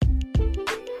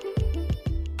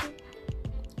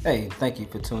Hey, thank you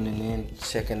for tuning in,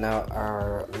 checking out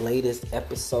our latest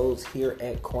episodes here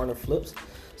at Corner Flips.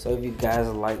 So if you guys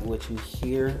like what you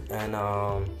hear and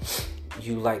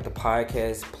you like the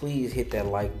podcast, please hit that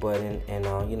like button and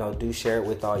do share it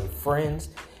with all your friends,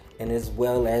 and as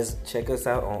well as check us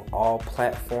out on all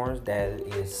platforms, that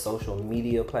is social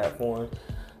media platforms,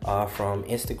 from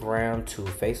Instagram to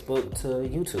Facebook to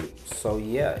YouTube. So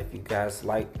yeah, if you guys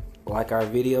like our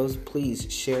videos,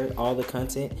 please share all the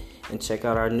content and check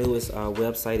out our newest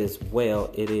website as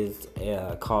well. It is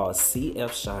called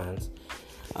cfshines.com.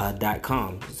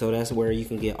 So that's where you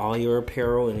can get all your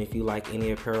apparel, and if you like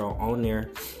any apparel on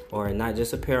there, or not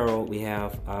just apparel, we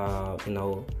have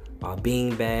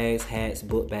bean bags, hats,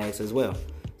 book bags as well.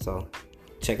 So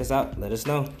check us out, let us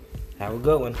know. Have a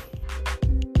good one.